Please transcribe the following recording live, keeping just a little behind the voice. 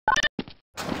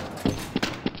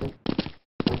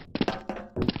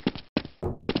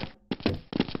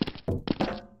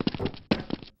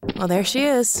Well, there she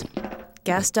is.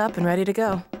 Gassed up and ready to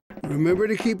go. Remember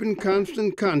to keep in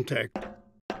constant contact.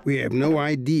 We have no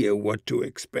idea what to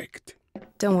expect.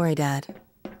 Don't worry, Dad.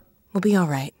 We'll be all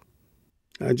right.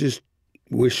 I just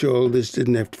wish all this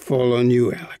didn't have to fall on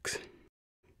you, Alex.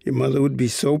 Your mother would be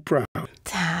so proud.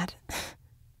 Dad.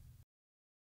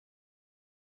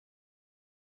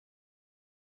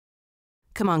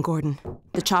 Come on, Gordon.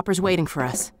 The chopper's waiting for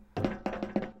us.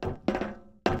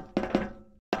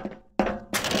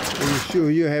 Are you sure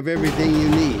you have everything you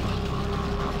need?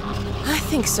 I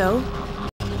think so.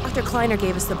 Dr. Kleiner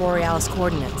gave us the Borealis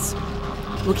coordinates.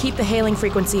 We'll keep the hailing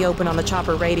frequency open on the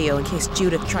chopper radio in case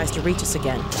Judith tries to reach us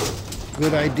again.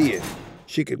 Good idea.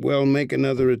 She could well make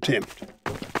another attempt.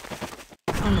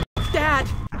 Dad!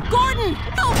 Gordon!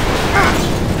 No!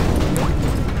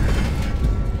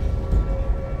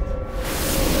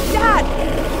 Dad!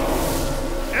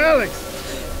 Alex!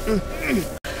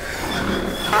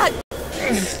 Dad!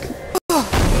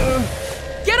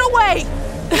 Get away!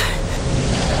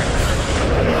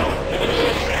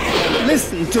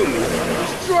 Listen to me.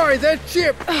 Destroy that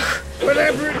ship!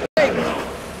 Whatever it takes!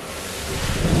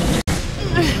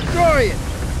 Destroy it!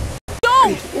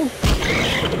 Don't!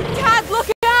 Dad, look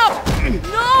out!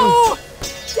 No!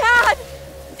 Dad!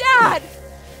 Dad!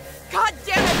 God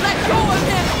damn it, let go of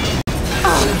him!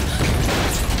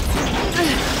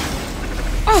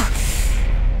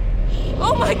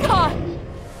 Oh my God!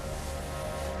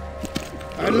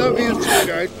 I love you,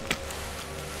 sweetheart.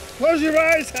 Close your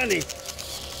eyes, honey.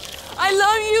 I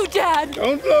love you, Dad!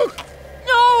 Don't look.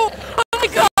 No! Oh my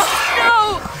God!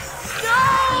 No!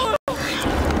 No!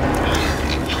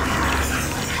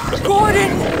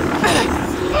 Gordon!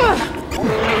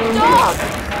 Dog!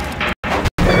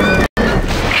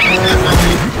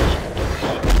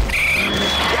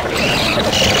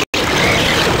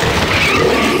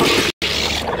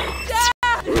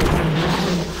 Dad!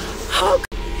 Oh,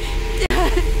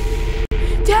 Dad!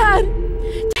 Dad!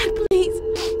 Dad, please!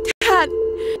 Dad!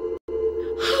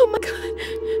 Oh my God!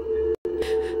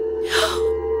 No!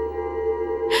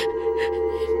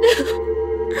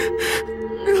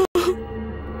 No!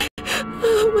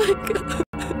 Oh my God!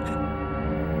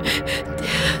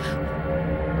 Dad!